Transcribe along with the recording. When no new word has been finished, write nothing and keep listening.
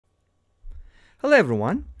Hello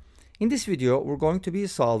everyone. In this video we're going to be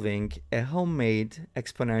solving a homemade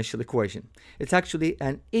exponential equation. It's actually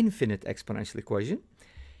an infinite exponential equation.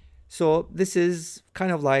 So this is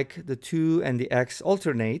kind of like the 2 and the x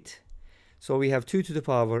alternate. So we have 2 to the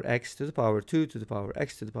power x to the power 2 to the power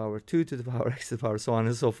x to the power 2 to the power x to the power so on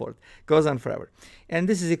and so forth. Goes on forever. And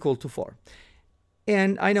this is equal to 4.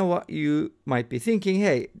 And I know what you might be thinking,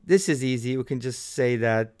 hey, this is easy. We can just say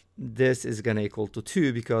that this is going to equal to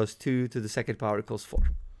 2 because 2 to the second power equals 4.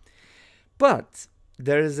 But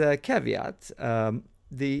there is a caveat.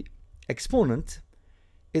 The exponent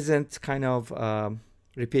isn't kind of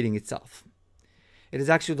repeating itself. It is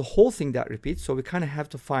actually the whole thing that repeats. So we kind of have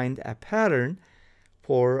to find a pattern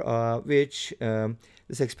for which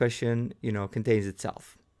this expression, contains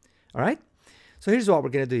itself. All right. So here's what we're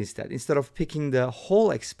going to do instead. Instead of picking the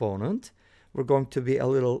whole exponent, we're going to be a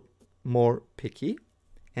little more picky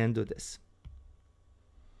and do this.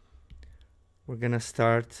 We're going to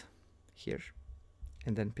start here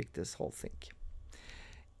and then pick this whole thing.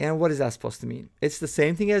 And what is that supposed to mean? It's the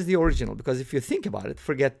same thing as the original, because if you think about it,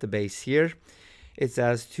 forget the base here. It's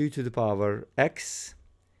as 2 to the power x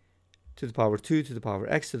to the power 2 to the power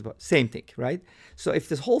x to the power, same thing, right? So if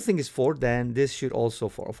this whole thing is 4, then this should also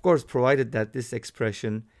 4. Of course, provided that this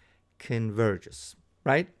expression converges,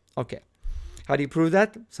 right? Okay. How do you prove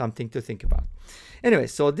that? Something to think about. Anyway,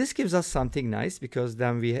 so this gives us something nice because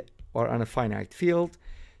then we are on a finite field.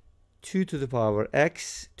 2 to the power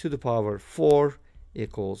x to the power 4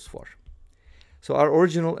 equals 4. So our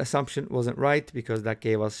original assumption wasn't right because that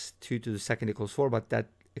gave us 2 to the second equals 4, but that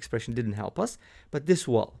expression didn't help us. But this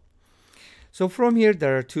will. So from here,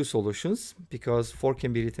 there are two solutions because 4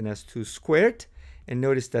 can be written as 2 squared. And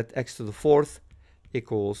notice that x to the 4th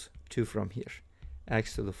equals 2 from here.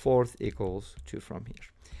 X to the 4th equals 2 from here.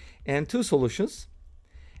 And two solutions.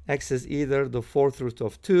 X is either the 4th root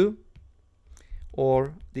of 2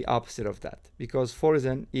 or the opposite of that. Because 4 is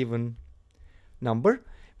an even number.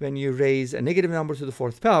 When you raise a negative number to the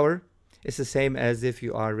 4th power, it's the same as if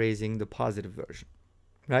you are raising the positive version,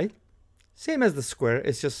 right? Same as the square,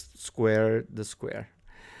 it's just square the square.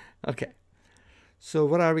 Okay, so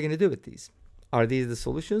what are we going to do with these? Are these the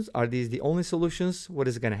solutions? Are these the only solutions? What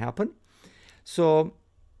is going to happen? So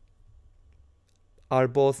are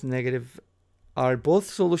both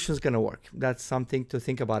solutions going to work? That's something to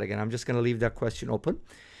think about again. I'm just going to leave that question open.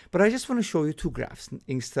 But I just want to show you two graphs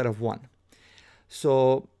instead of one.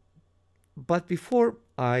 So, but before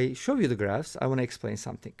I show you the graphs, I want to explain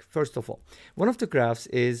something. First of all, one of the graphs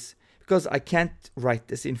is, because I can't write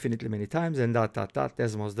this infinitely many times and ...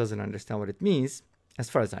 Desmos doesn't understand what it means, as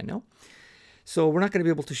far as I know. So we're not going to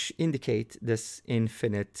be able to indicate this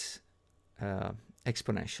infinite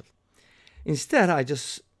exponential. Instead, I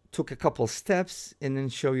just took a couple steps and then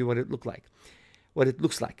show you what it looks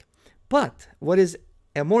like. But what is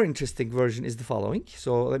a more interesting version is the following.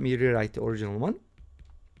 So let me rewrite the original one.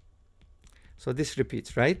 So this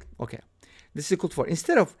repeats, right? Okay. This is equal to 4.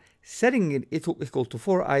 Instead of setting it equal to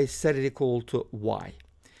 4, I set it equal to y.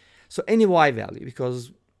 So any y value,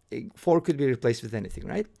 because 4 could be replaced with anything,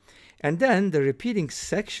 right? And then the repeating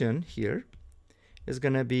section here is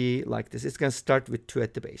going to be like this. It's going to start with 2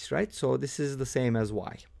 at the base, right? So this is the same as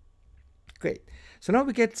y. Great. So now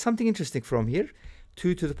we get something interesting from here.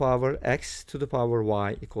 2 to the power x to the power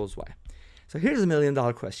y equals y. So here's a $1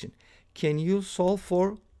 million question. Can you solve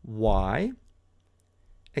for y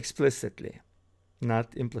explicitly?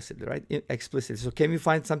 Not implicitly, right? Explicitly. So can we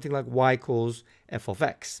find something like y equals f of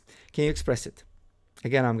x? Can you express it?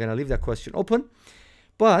 Again, I'm going to leave that question open.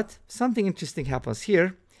 But something interesting happens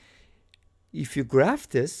here. If you graph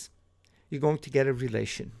this, you're going to get a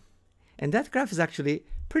relation. And that graph is actually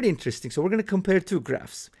pretty interesting. So we're going to compare two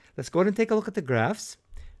graphs. Let's go ahead and take a look at the graphs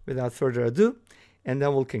without further ado, and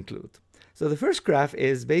then we'll conclude. So the first graph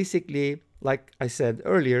is basically, like I said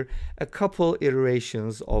earlier, a couple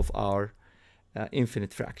iterations of our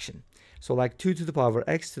infinite fraction. So like 2 to the power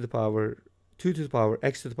x to the power 2 to the power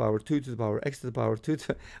x to the power 2 to the power x to the power 2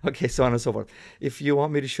 to, okay, so on and so forth. If you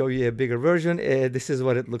want me to show you a bigger version, this is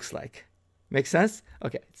what it looks like. Make sense?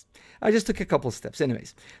 Okay, I just took a couple steps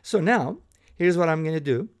anyways. So now, here's what I'm going to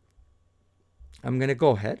do. I'm going to go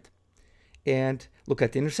ahead and look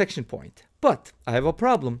at the intersection point. But I have a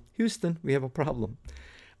problem. Houston, we have a problem.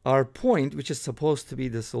 Our point, which is supposed to be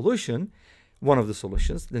the solution, one of the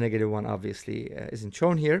solutions, the negative one obviously isn't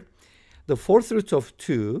shown here. The 4th root of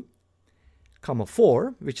 2, comma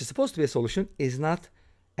 4, which is supposed to be a solution, is not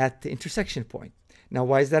at the intersection point. Now,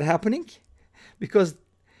 why is that happening? Because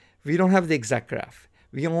we don't have the exact graph.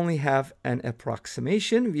 We only have an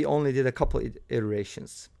approximation. We only did a couple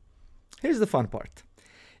iterations. Here's the fun part.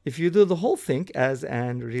 If you do the whole thing as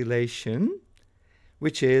an relation,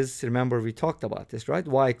 which is, remember we talked about this, right?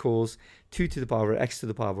 Y equals 2 to the power x to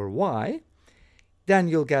the power y. Then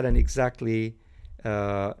you'll get an exactly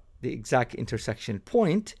the exact intersection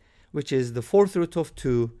point, which is the 4th root of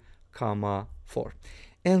 2 comma 4.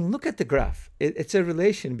 And look at the graph. It's a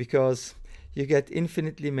relation because you get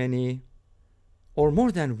infinitely many or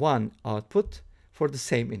more than one output for the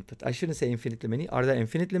same input. I shouldn't say infinitely many. Are there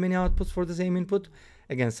infinitely many outputs for the same input?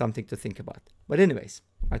 Again, something to think about. But anyways,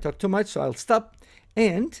 I talked too much, so I'll stop.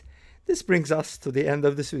 And this brings us to the end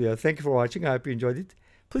of this video. Thank you for watching. I hope you enjoyed it.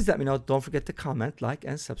 Please let me know. Don't forget to comment, like,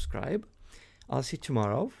 and subscribe. I'll see you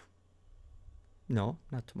tomorrow. No,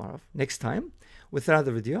 not tomorrow. Next time with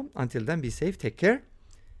another video. Until then, be safe. Take care.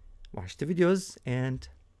 Watch the videos and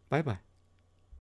bye-bye.